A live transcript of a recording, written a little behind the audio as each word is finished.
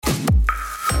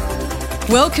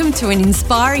Welcome to an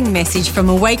inspiring message from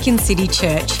Awaken City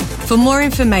Church. For more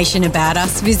information about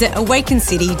us, visit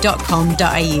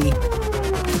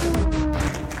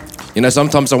awakencity.com.au. You know,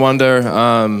 sometimes I wonder,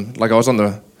 like I was on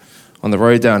the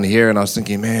road down here and I was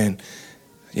thinking, man,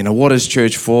 you know, what is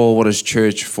church for? What is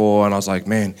church for? And I was like,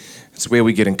 man, it's where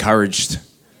we get encouraged.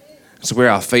 It's where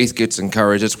our faith gets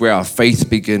encouraged. It's where our faith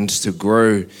begins to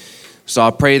grow. So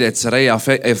I pray that today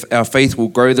if our faith will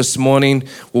grow this morning.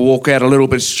 We'll walk out a little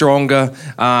bit stronger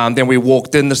than we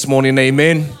walked in this morning.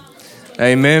 Amen.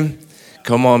 Amen.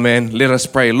 Come on, man. Let us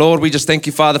pray. Lord, we just thank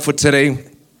you, Father, for today.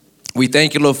 We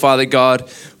thank you, Lord, Father God,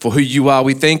 for who you are.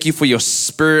 We thank you for your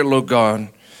spirit, Lord God.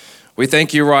 We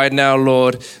thank you right now,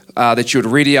 Lord, that you would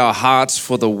ready our hearts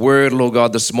for the word, Lord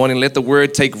God, this morning. Let the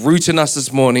word take root in us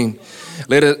this morning.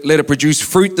 Let it produce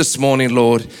fruit this morning,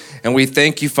 Lord. And we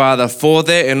thank you, Father, for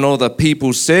that. And all the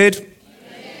people said,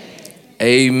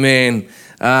 Amen.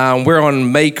 We're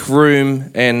on Make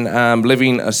Room and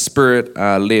living a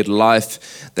spirit-led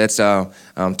life. That's our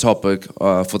topic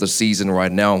for the season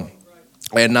right now.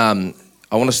 And I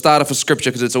want to start off with scripture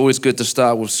because it's always good to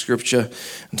start with scripture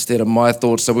instead of my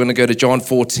thoughts. So we're going to go to John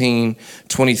 14,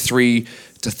 23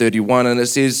 to 31. And it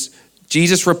says,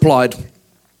 Jesus replied,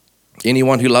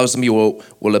 anyone who loves me will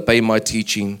obey my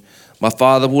teaching. My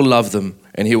Father will love them,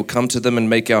 and he will come to them and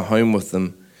make our home with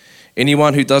them.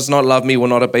 Anyone who does not love me will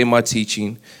not obey my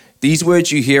teaching. These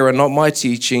words you hear are not my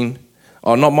teaching,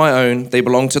 are not my own. They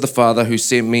belong to the Father who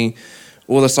sent me.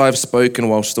 All this I have spoken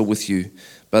while still with you.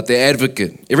 But the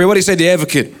advocate, everybody say the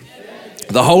advocate,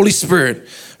 the Holy Spirit,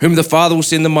 whom the Father will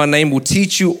send in my name, will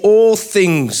teach you all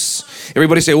things.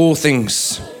 Everybody say all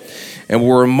things. And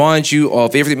will remind you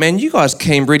of everything. Man, you guys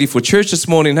came ready for church this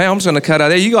morning. Hey, I'm just going to cut out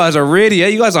there. You guys are ready.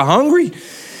 Hey, you guys are hungry.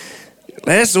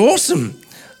 That's awesome.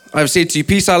 I've said to you,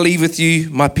 peace I leave with you,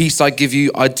 my peace I give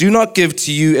you. I do not give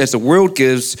to you as the world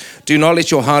gives. Do not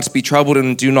let your hearts be troubled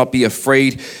and do not be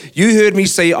afraid. You heard me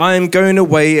say, I am going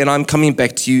away and I'm coming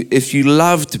back to you. If you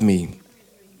loved me,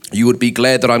 you would be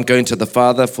glad that I'm going to the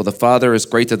Father, for the Father is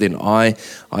greater than I.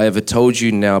 I have told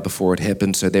you now before it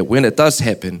happens, so that when it does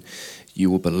happen, you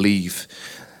will believe.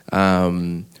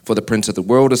 For the prince of the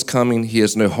world is coming. He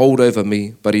has no hold over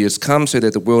me, but he has come so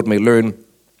that the world may learn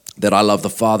that I love the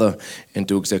Father and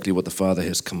do exactly what the Father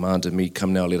has commanded me.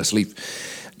 Come now, let us leave.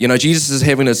 You know, Jesus is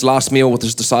having his last meal with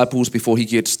his disciples before he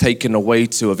gets taken away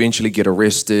to eventually get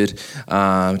arrested,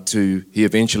 he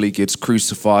eventually gets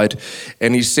crucified.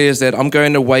 And he says that I'm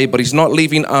going away, but he's not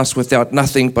leaving us without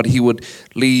nothing, but he would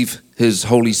leave his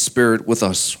Holy Spirit with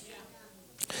us.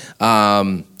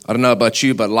 I don't know about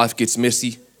you, but life gets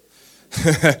messy.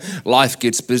 Life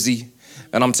gets busy.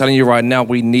 And I'm telling you right now,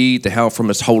 we need the help from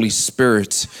his Holy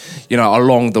Spirit, you know,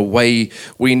 along the way.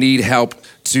 We need help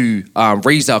to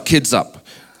raise our kids up,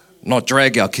 not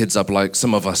drag our kids up like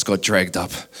some of us got dragged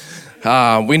up.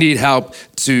 We need help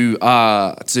to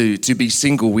be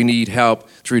single. We need help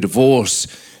through divorce.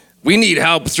 We need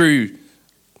help through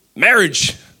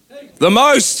marriage the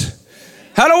most.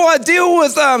 How do I deal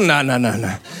with them?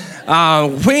 No.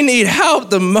 We need help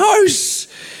the most.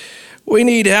 We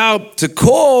need help to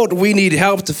court. We need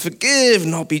help to forgive,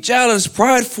 not be jealous,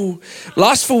 prideful,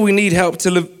 lustful. We need help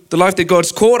to live the life that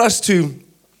God's called us to.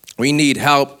 We need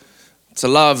help to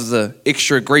love the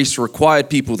extra grace required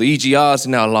people, the EGRs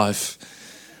in our life.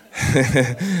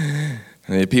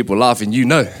 And people laughing, you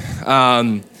know.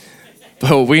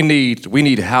 But we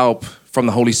need help from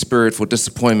the Holy Spirit for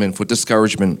disappointment, for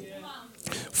discouragement,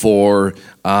 for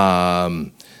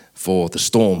the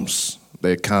storms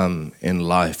that come in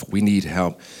life. We need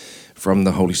help from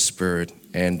the Holy Spirit.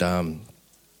 And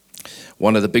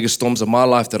one of the biggest storms of my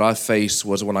life that I faced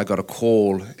was when I got a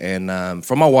call and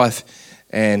from my wife,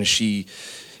 and she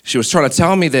was trying to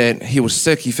tell me that he was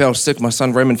sick. He fell sick. My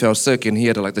son Raymond fell sick, and he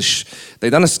had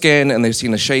they done a scan and they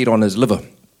seen a shade on his liver.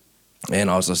 And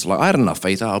I was just like, I had enough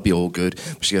faith. I'll be all good.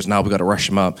 But she goes, no, we got to rush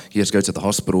him up. He has to go to the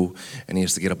hospital and he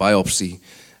has to get a biopsy.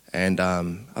 And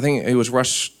I think he was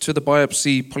rushed to the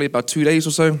biopsy probably about 2 days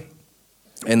or so.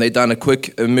 And they done a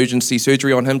quick emergency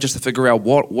surgery on him just to figure out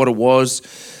what it was.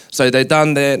 So they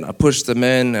done that. I pushed them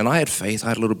in, and I had faith. I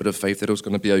had a little bit of faith that it was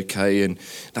going to be okay. And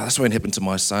that's what happened to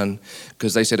my son,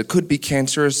 because they said it could be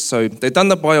cancerous. So they done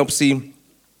the biopsy.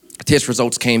 Test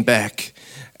results came back.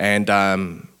 And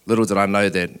little did I know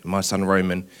that my son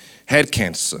Roman had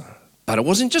cancer. But it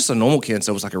wasn't just a normal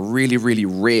cancer. It was like a really, really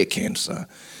rare cancer.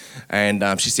 And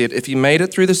she said if he made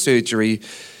it through the surgery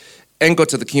and got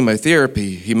to the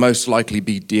chemotherapy, he'd most likely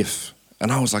be deaf. And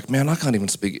I was like, man, I can't even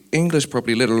speak English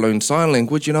properly, let alone sign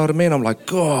language, you know what I mean? I'm like,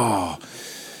 oh.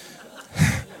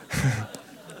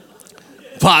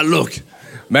 But look,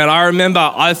 man, I remember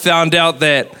I found out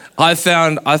that I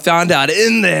found out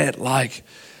in that, like,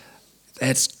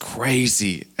 that's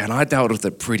crazy. And I dealt with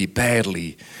it pretty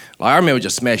badly. Like, I remember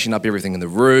just smashing up everything in the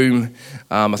room.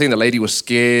 I think the lady was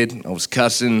scared. I was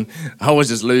cussing. I was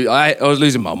just I was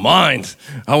losing my mind.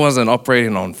 I wasn't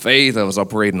operating on faith. I was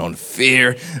operating on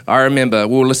fear. I remember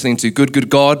we were listening to Good, Good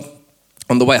God.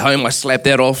 On the way home, I slapped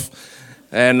that off.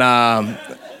 And I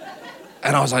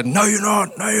was like, no, you're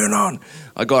not. No, you're not.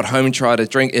 I got home and tried to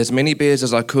drink as many beers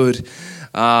as I could.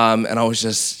 And I was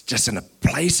just in a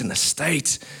place, in a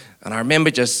state. And I remember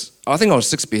I think I was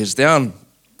 6 beers down.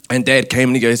 And Dad came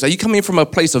and he goes, are you coming from a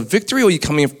place of victory or are you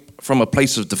coming from a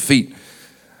place of defeat?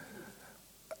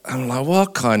 I'm like,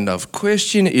 what kind of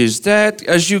question is that?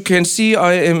 As you can see,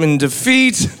 I am in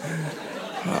defeat.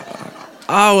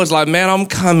 I was like, man, I'm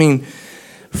coming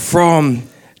from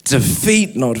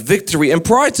defeat, not victory. And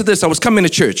prior to this, I was coming to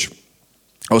church.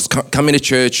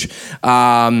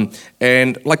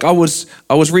 And like I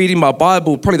was reading my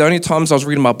Bible. Probably the only times I was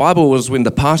reading my Bible was when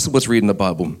the pastor was reading the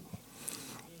Bible.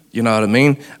 You know what I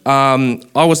mean?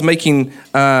 I was making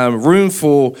I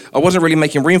wasn't really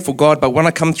making room for God, but when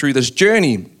I come through this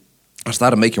journey, I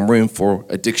started making room for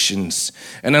addictions.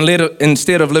 And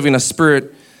instead of living a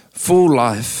spirit-full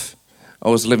life, I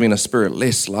was living a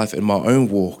spirit-less life in my own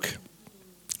walk.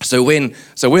 So when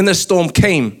the storm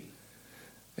came,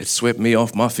 it swept me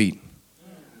off my feet.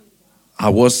 I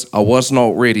was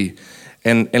not ready.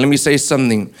 And let me say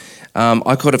something.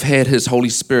 I could have had His Holy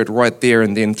Spirit right there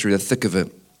and then through the thick of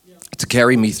it to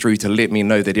carry me through, to let me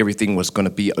know that everything was going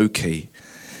to be okay.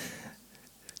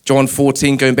 John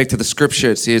 14, going back to the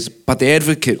scripture, it says, but the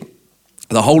advocate,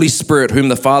 the Holy Spirit, whom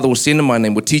the Father will send in my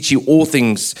name, will teach you all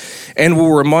things and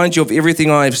will remind you of everything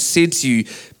I have said to you.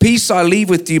 Peace I leave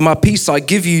with you, my peace I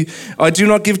give you. I do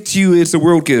not give to you as the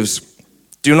world gives.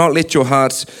 Do not let your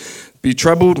hearts be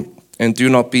troubled and do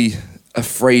not be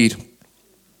afraid.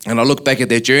 And I look back at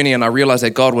their journey and I realize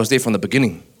that God was there from the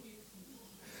beginning.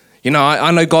 You know, I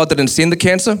know God didn't send the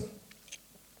cancer,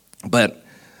 but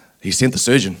He sent the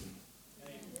surgeon.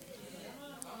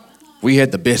 We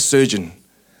had the best surgeon,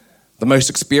 the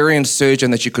most experienced surgeon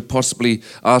that you could possibly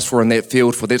ask for in that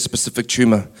field for that specific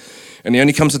tumor. And he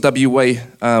only comes to WA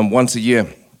once a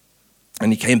year.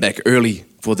 And he came back early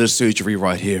for this surgery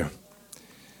right here.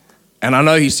 And I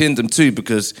know he sent him too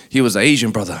because he was an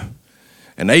Asian brother.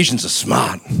 And Asians are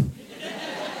smart.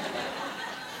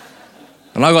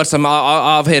 And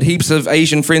I've had heaps of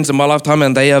Asian friends in my lifetime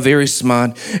and they are very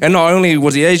smart. And not only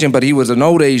was he Asian, but he was an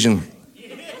old Asian.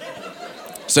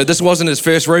 So this wasn't his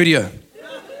first rodeo.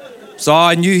 So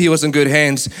I knew he was in good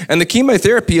hands. And the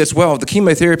chemotherapy as well, the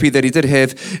chemotherapy that he did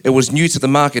have, it was new to the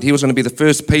market. He was going to be the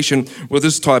first patient with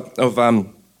this type of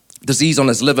disease on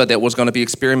his liver that was going to be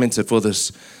experimented for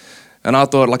this. And I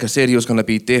thought, like I said, he was going to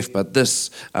be deaf, but this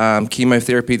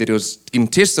chemotherapy that he was getting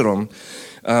tested on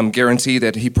guarantee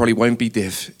that he probably won't be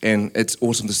deaf. And it's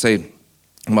awesome to say,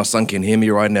 my son can hear me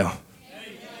right now.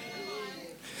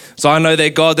 So I know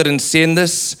that God didn't send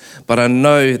this, but I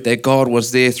know that God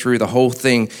was there through the whole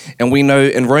thing. And we know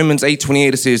in Romans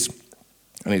 8:28 it says,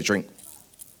 I need a drink.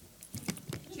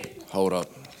 Hold up.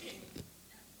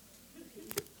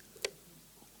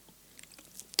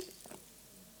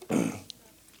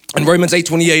 In Romans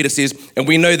 8:28 it says, and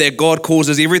we know that God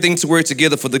causes everything to work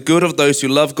together for the good of those who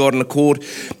love God and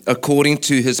according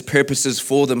to His purposes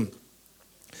for them.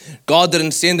 God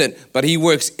didn't send it, but He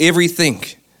works everything.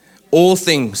 All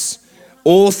things,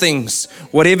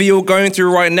 whatever you're going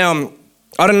through right now,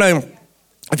 I don't know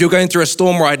if you're going through a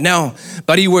storm right now,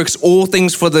 but He works all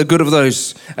things for the good of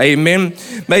those. Amen.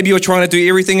 Maybe you're trying to do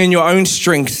everything in your own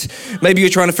strength. Maybe you're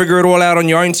trying to figure it all out on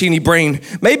your own teeny brain.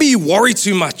 Maybe you worry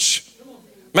too much.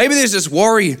 Maybe there's this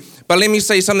worry, but let me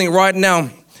say something right now.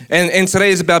 And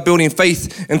today is about building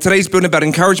faith, and today's building about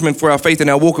encouragement for our faith and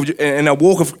our walk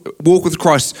with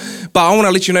Christ. But I want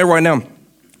to let you know right now,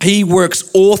 He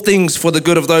works all things for the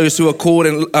good of those who are called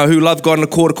and who love God and are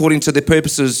called according to their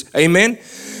purposes. Amen.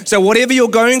 So whatever you're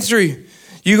going through,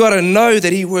 you got to know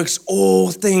that He works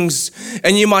all things.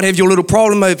 And you might have your little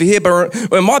problem over here, but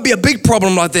it might be a big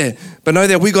problem like that. But know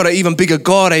that we got an even bigger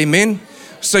God. Amen.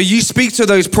 So you speak to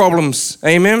those problems.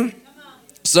 Amen.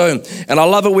 So, and I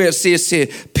love it where it says here,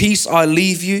 peace I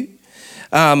leave you,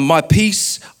 my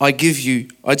peace I give you.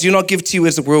 I do not give to you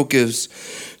as the world gives.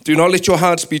 Do not let your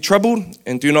hearts be troubled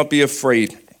and do not be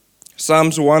afraid.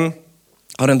 Psalms 1,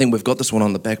 I don't think we've got this one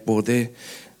on the backboard there.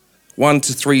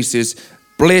 1-3 says,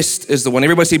 blessed is the one,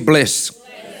 everybody say blessed,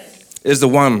 is the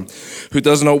one who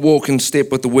does not walk in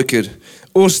step with the wicked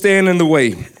or stand in the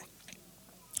way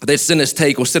that sinners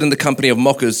take or sit in the company of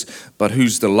mockers, but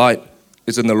whose delight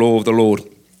is in the law of the Lord.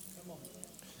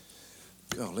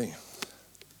 Golly.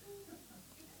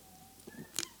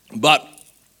 But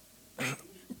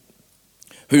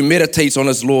who meditates on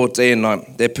his law day and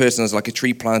night, that person is like a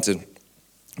tree planted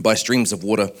by streams of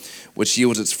water, which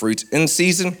yields its fruit in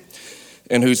season,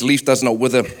 and whose leaf does not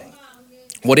wither.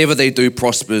 Whatever they do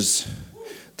prospers.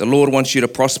 The Lord wants you to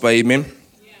prosper, amen?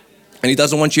 And he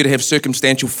doesn't want you to have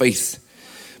circumstantial faith.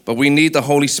 But we need the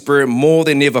Holy Spirit more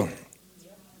than ever.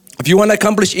 If you want to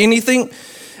accomplish anything,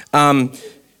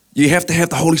 you have to have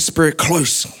the Holy Spirit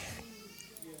close.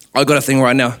 I got a thing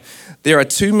right now. There are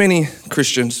too many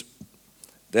Christians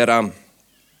that are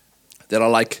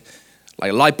like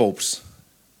light bulbs,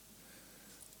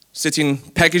 sitting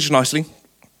packaged nicely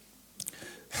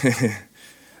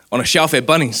on a shelf at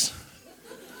Bunnings.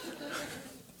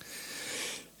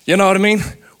 You know what I mean?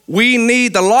 We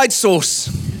need the light source.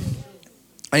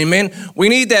 Amen. We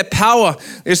need that power.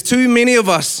 There's too many of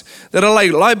us that are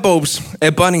like light bulbs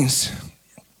at Bunnings.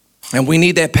 And we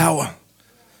need that power.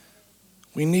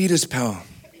 We need his power.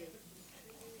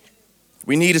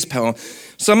 We need his power.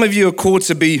 Some of you are called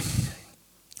to be,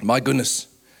 my goodness,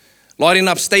 lighting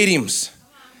up stadiums,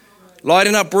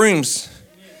 lighting up rooms.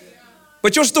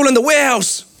 But you're still in the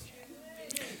warehouse.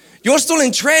 You're still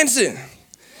in transit.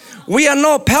 We are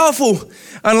not powerful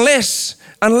unless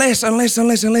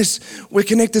we're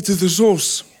connected to the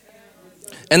source.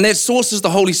 And that source is the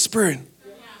Holy Spirit.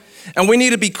 And we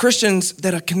need to be Christians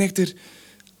that are connected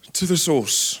to the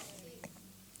source.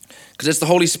 Because it's the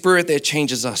Holy Spirit that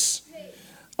changes us.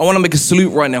 I want to make a salute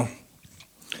right now.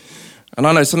 And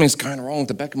I know something's going wrong at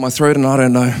the back of my throat and I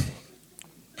don't know.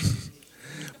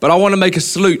 But I want to make a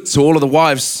salute to all of the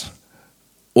wives,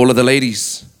 all of the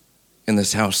ladies in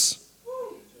this house.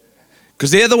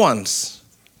 Because they're the ones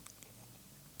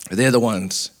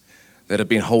that have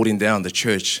been holding down the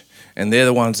church. And they're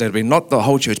the ones that have been, not the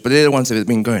whole church, but they're the ones that have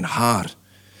been going hard,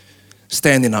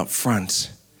 standing up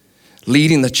front,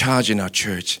 leading the charge in our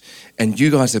church. And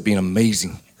you guys have been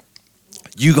amazing.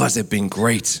 You guys have been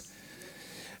great.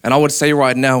 And I would say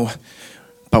right now,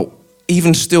 but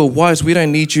even still, wives, we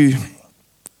don't need you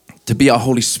to be our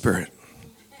Holy Spirit.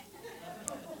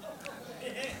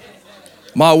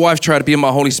 My wife tried to be my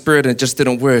Holy Spirit and it just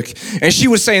didn't work. And she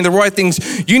was saying the right things.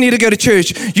 You need to go to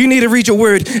church. You need to read your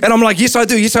word. And I'm like, yes, I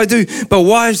do. Yes, I do. But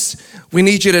wives, we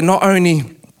need you to not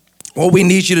only, what we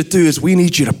need you to do is we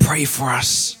need you to pray for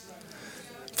us.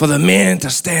 For the men to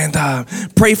stand up.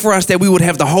 Pray for us that we would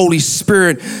have the Holy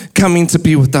Spirit coming to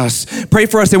be with us. Pray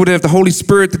for us that we would have the Holy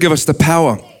Spirit to give us the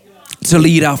power to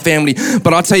lead our family.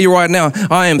 But I'll tell you right now,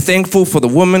 I am thankful for the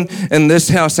woman in this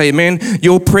house. Amen.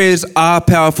 Your prayers are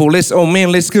powerful. Let's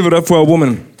give it up for a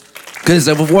woman. Because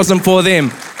if it wasn't for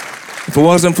them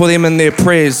and their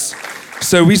prayers,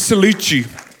 so we salute you.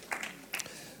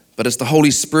 But it's the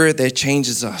Holy Spirit that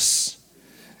changes us.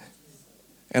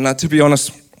 And to be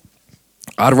honest,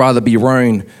 I'd rather be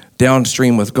rowing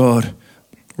downstream with God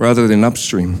rather than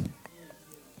upstream.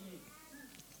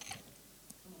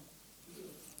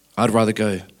 I'd rather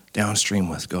go downstream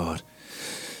with God.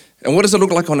 And what does it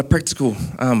look like on a practical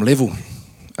level?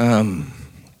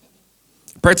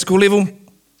 Practical level,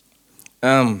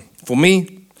 for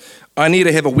me, I need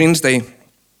to have a Wednesday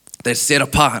that's set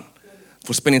apart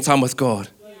for spending time with God.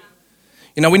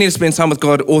 You know, we need to spend time with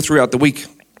God all throughout the week.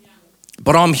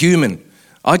 But I'm human.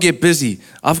 I get busy.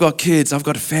 I've got kids. I've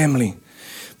got a family.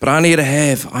 But I need to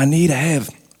have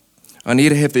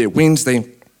that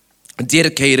Wednesday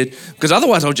dedicated, because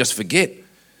otherwise I'll just forget.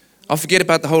 I'll forget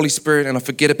about the Holy Spirit and I'll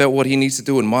forget about what he needs to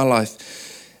do in my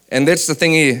life. And that's the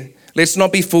thing here. Let's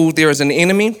not be fooled. There is an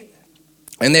enemy,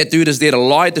 and that dude is there to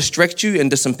lie, distract you,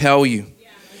 and disempower you.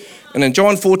 And in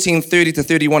John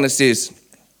 14:30-31, it says,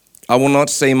 I will not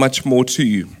say much more to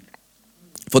you,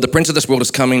 for the prince of this world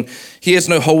is coming. He has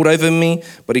no hold over me,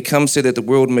 but he comes so that the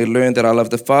world may learn that I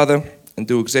love the Father and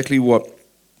do exactly what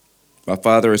my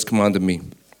Father has commanded me.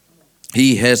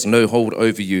 He has no hold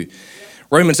over you.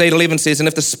 Romans 8:11 says, and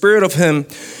if the spirit of him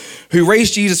who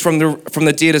raised Jesus from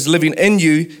the dead is living in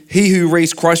you, he who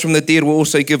raised Christ from the dead will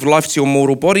also give life to your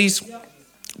mortal bodies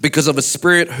because of a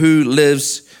spirit who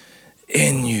lives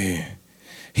in you.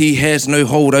 He has no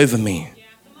hold over me.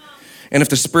 And if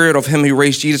the spirit of him who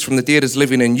raised Jesus from the dead is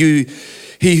living in you,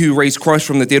 he who raised Christ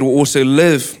from the dead will also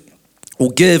live or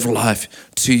give life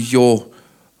to your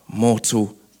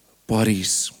mortal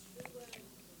bodies.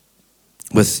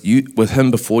 With him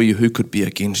before you, who could be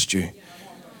against you?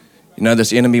 You know,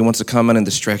 this enemy wants to come in and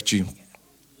distract you.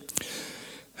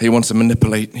 He wants to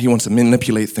manipulate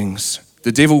things.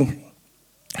 The devil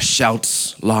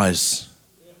shouts lies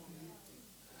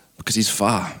because he's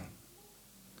far.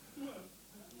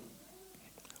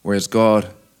 Whereas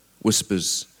God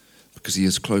whispers because he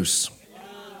is close.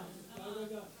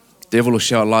 The devil will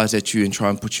shout lies at you and try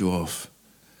and put you off.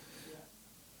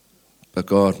 but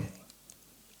God.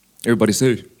 Everybody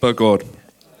say, but God.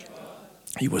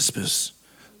 He whispers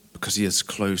because he is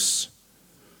close.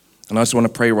 And I just want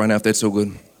to pray right now, if that's all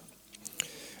good.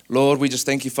 Lord, we just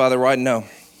thank you, Father, right now.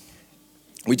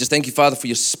 We just thank you, Father, for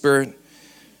your Spirit,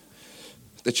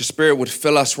 that your Spirit would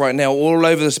fill us right now all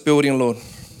over this building, Lord.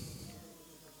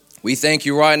 We thank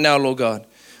you right now, Lord God,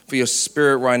 for your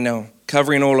Spirit right now,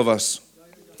 covering all of us,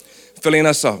 filling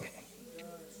us up.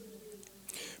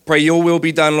 Pray your will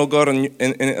be done, Lord God,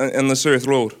 in this earth,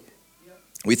 Lord.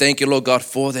 We thank you, Lord God,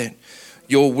 for that.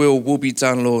 Your will be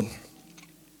done, Lord.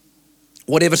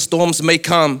 Whatever storms may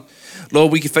come,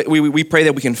 Lord, we pray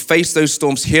that we can face those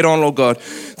storms head on, Lord God,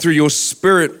 through your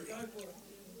Spirit.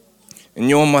 In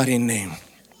your mighty name.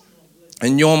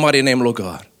 In your mighty name, Lord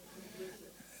God.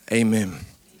 Amen.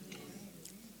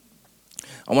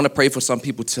 I want to pray for some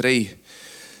people today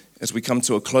as we come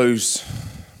to a close.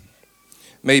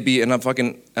 Maybe, and if I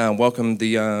can welcome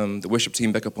the worship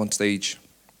team back up on stage.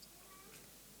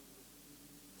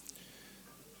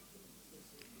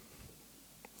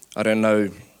 I don't know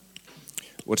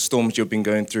what storms you've been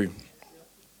going through,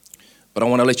 but I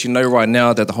want to let you know right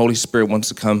now that the Holy Spirit wants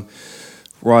to come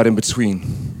right in between.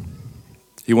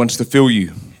 He wants to fill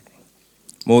you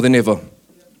more than ever.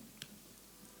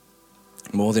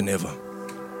 More than ever.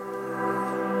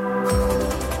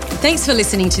 Thanks for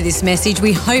listening to this message.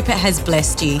 We hope it has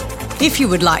blessed you. If you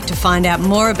would like to find out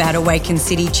more about Awaken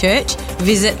City Church,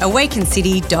 visit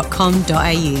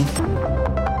awakencity.com.au.